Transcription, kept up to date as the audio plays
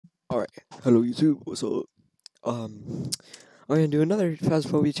Alright, hello YouTube, what's up? Um, I'm gonna do another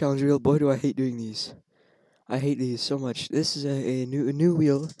Phasmophobia challenge reel. Boy, do I hate doing these. I hate these so much. This is a new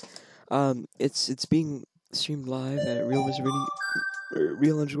wheel. It's being streamed live at Real Mr. Vinny, or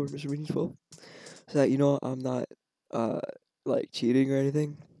Real underscore Mr. Vinny 12, so that you know I'm not uh like cheating or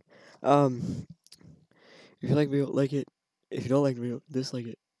anything. Um, if you like me, like it. If you don't like me, dislike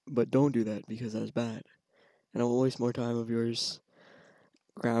it. But don't do that because that's bad, and I will waste more time of yours.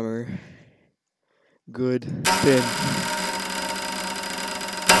 Grammar, good spin.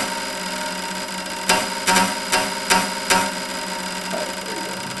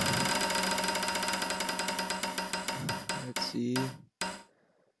 Let's see.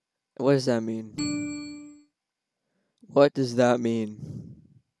 What does that mean? What does that mean?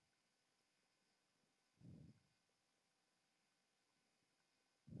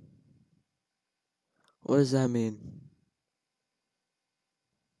 What does that mean?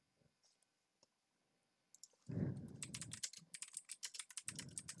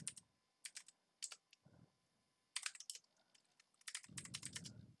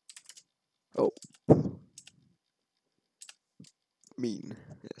 Oh, mean.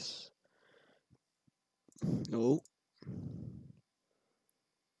 Yes. No.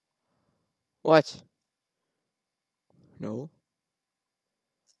 What? No.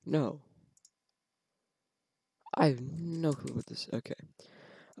 No. I have no clue what this. Okay.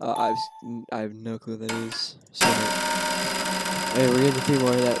 I have no clue what that is. So, hey, we're getting 3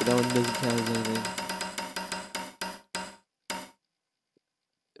 more. That one doesn't count as anything.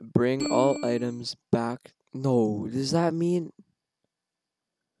 Bring all items back. No. Does that mean?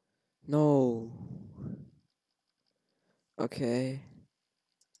 No. Okay.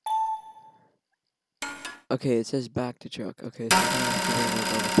 Okay, it says back to truck. Okay, so I have to bring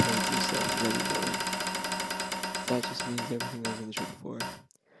like all the plates and stuff ready for it. That just means everything that was in the truck before.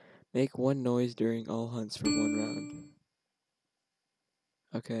 Make one noise during all hunts for 1 round.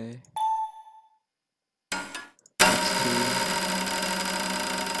 Okay. That's 2.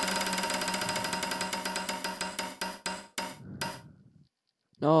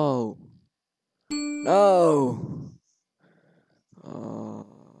 No. No. Oh,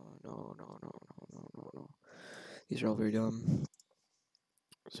 no, no, no, no, no, no, no. These are all very dumb.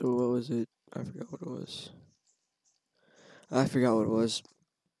 So what was it? I forgot what it was. I forgot what it was.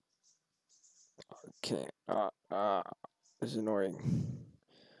 Okay. This is annoying.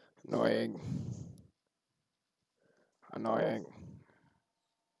 Annoying. Annoying.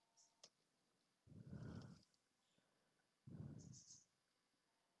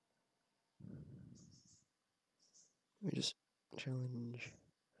 Let me just challenge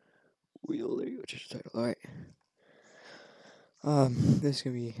wheel. There you go. Just title. All right. This is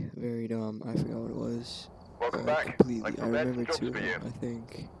gonna be very dumb. I forgot what it was. Welcome back. Completely. I prepared remember some 2 jobs of for you. them. I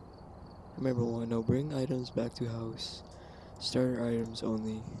think. Remember 1. No, bring items back to house. Starter items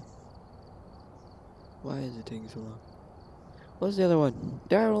only. Why is it taking so long? What's the other one?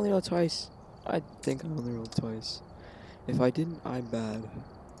 Did I only roll twice? I think I only rolled twice. If I didn't, I'm bad.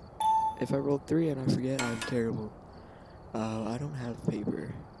 If I rolled 3 and I forget, I'm terrible. I don't have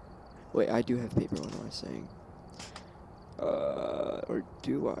paper. Wait, I do have paper. What am I saying? Or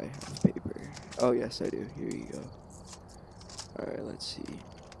do I have paper? Oh, yes, I do. Here you go. Alright, let's see.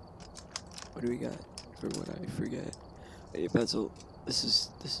 What do we got for when I forget? A pencil. This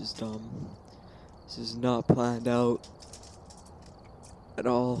is dumb. This is not planned out at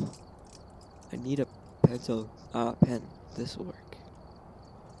all. I need a pencil. Pen. This will work.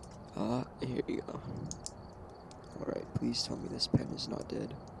 Here you go. Alright, please tell me this pen is not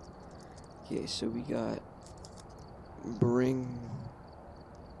dead. Okay, so we got bring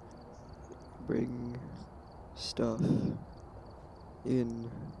stuff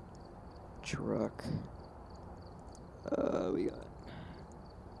in truck. We got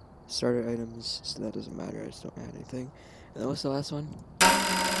starter items, so that doesn't matter. I just don't add anything. And then what's the last one?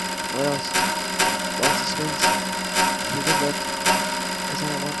 What else? Lots of strings. We did that because I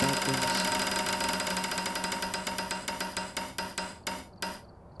don't want bad things.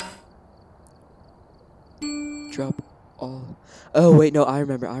 Drop all. Oh wait, no, I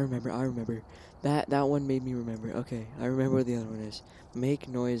remember. That one made me remember. Okay, I remember what the other one is. Make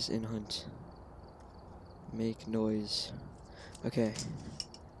noise in hunt. Make noise. Okay.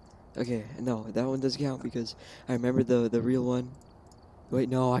 Okay, no, that one doesn't count because I remember the real one. Wait,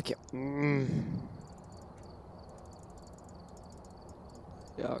 no, I can't.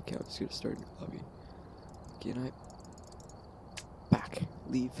 Yeah, okay, I'm just gonna start a new lobby. Can I? Back.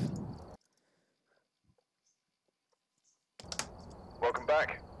 Leave. Welcome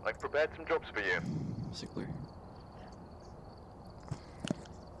back. Prepared some jobs for you. Sickler.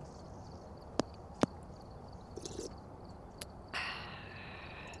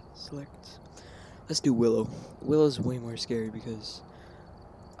 select. Let's do Willow. Willow's way more scary because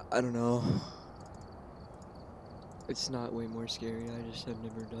I don't know. It's not way more scary. I just have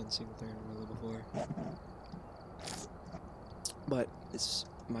never done single player in Willow before. But it's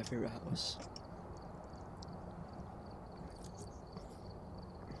my favorite house.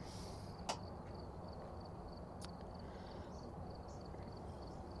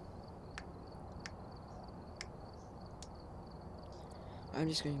 I'm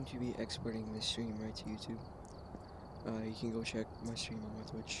just going to be exporting this stream right to YouTube. You can go check my stream on my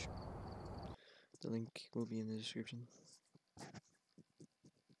Twitch. The link will be in the description.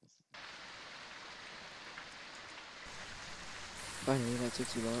 Finally, that took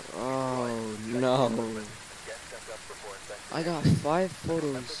too long. Oh no. I got 5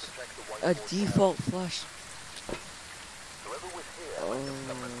 photos. A default flash. Oh.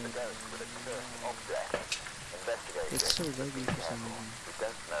 It's so laggy for some reason.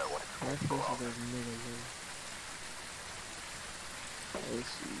 My face is like mega low.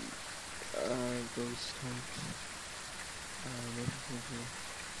 Let's see. Ghost type.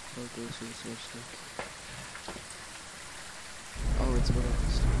 No ghost or switch stick. Oh, it's what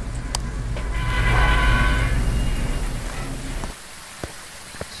else?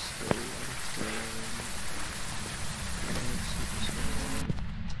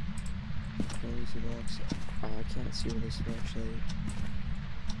 I can't see with this flashlight.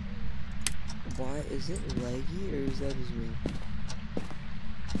 Why is it laggy or is that just me?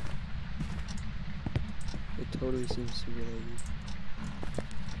 It totally seems super laggy.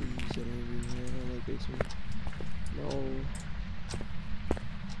 Please don't leave me here in my basement. No.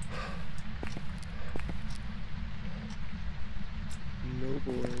 No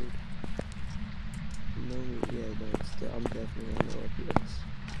board. No, yeah, no, I'm definitely on no FPS.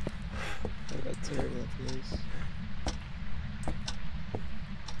 I got terrible FPS.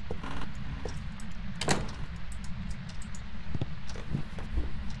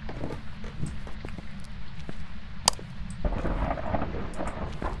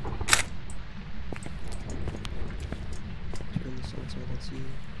 Turn this on so I can see.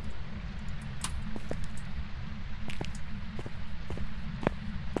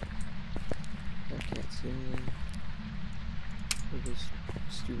 I can't see anything with this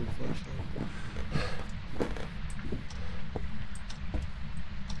stupid flashlight.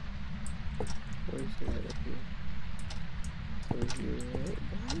 Where's the light up here? Over here, right?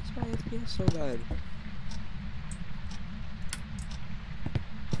 Why is my FPS so bad?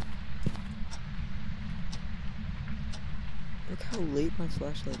 Look how late my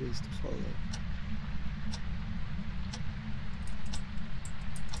flashlight is to follow.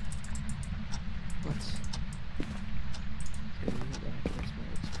 What? Okay, you know that. That's my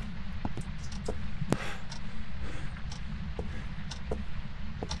expert.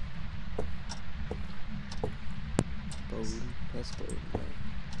 Bone. That's bone, right?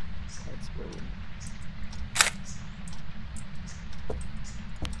 That's bone.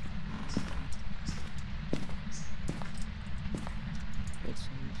 That's so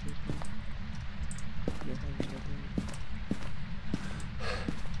interesting. No, how is that there?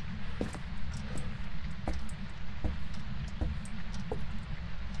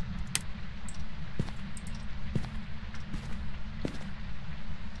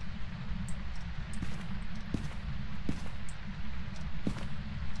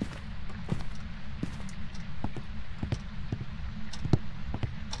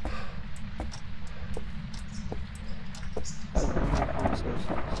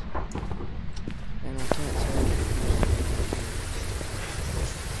 And I can't tell.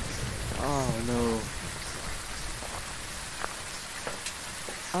 Oh no.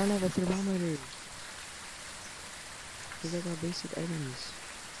 I don't have a thermometer. Because I got basic items.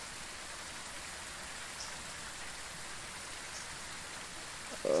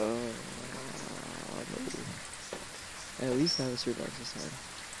 No. At least I have a surf box this time.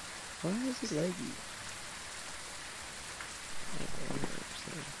 Why is it laggy? I don't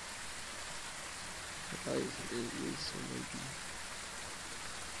understand. Why is it so laggy?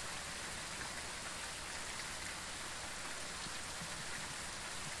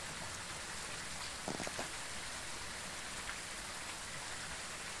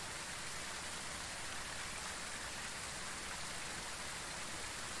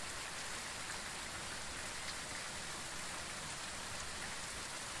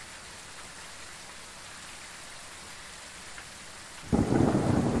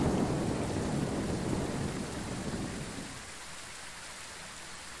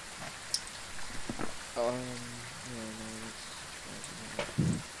 Yeah, no,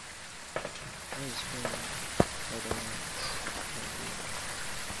 that's fine. I don't know.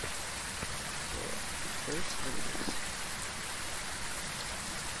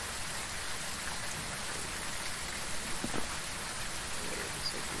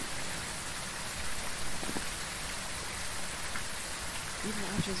 even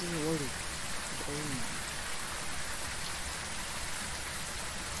options isn't loading. Oh.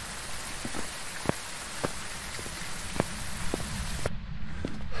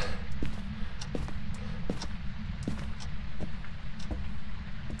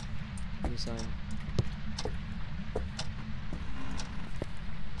 New sign.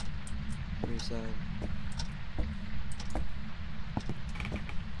 New sign.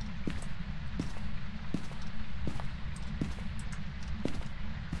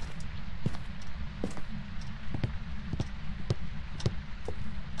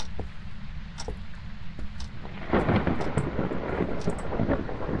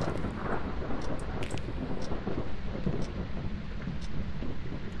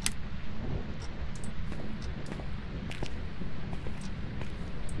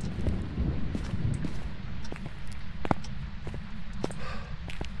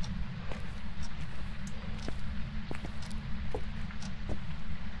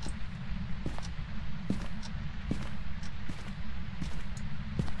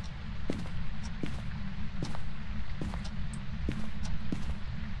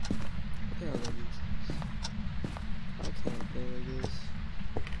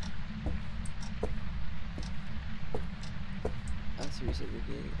 Reset the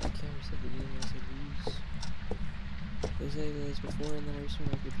game. I can't reset the game unless I lose. I was saying this before and then I restart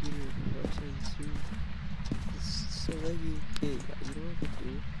my computer before I started the stream. It's so laggy. Okay, you know what I can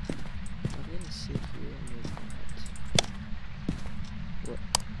do? I'm gonna sit here and wait for that. What?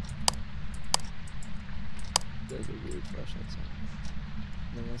 There's a weird flashlight sound.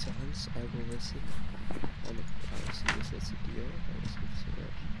 And then once it hunts, I will listen. And if I see if it's a deal, I will see if it's a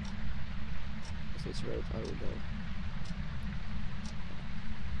red. If it's red, I will know.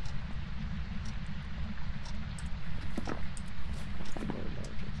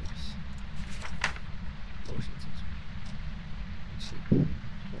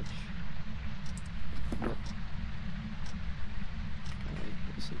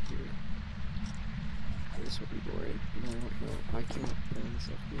 This will be boring. No, I can't plan this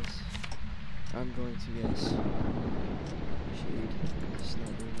FPS. I'm going to guess. Shade. It's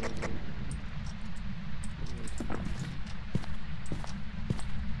not doing anything.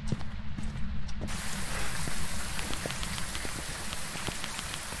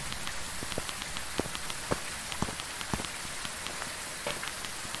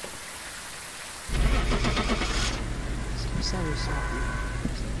 This sound is so weird.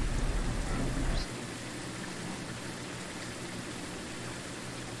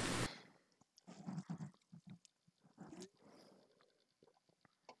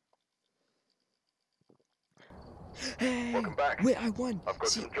 Hey! Welcome back. Wait, I won! I've got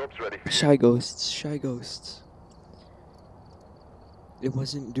See, some jobs ready for you. Shy ghosts. It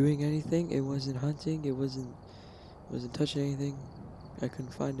wasn't doing anything, it wasn't hunting, it wasn't touching anything. I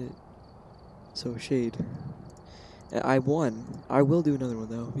couldn't find it. So shade. I won. I will do another one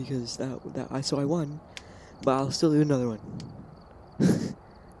though, because so I won, but I'll still do another one.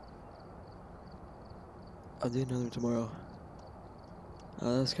 I'll do another one tomorrow.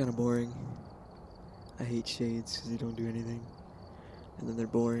 That's kind of boring. I hate shades because they don't do anything. And then they're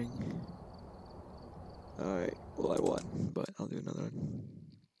boring. Alright, well I won, but I'll do another one.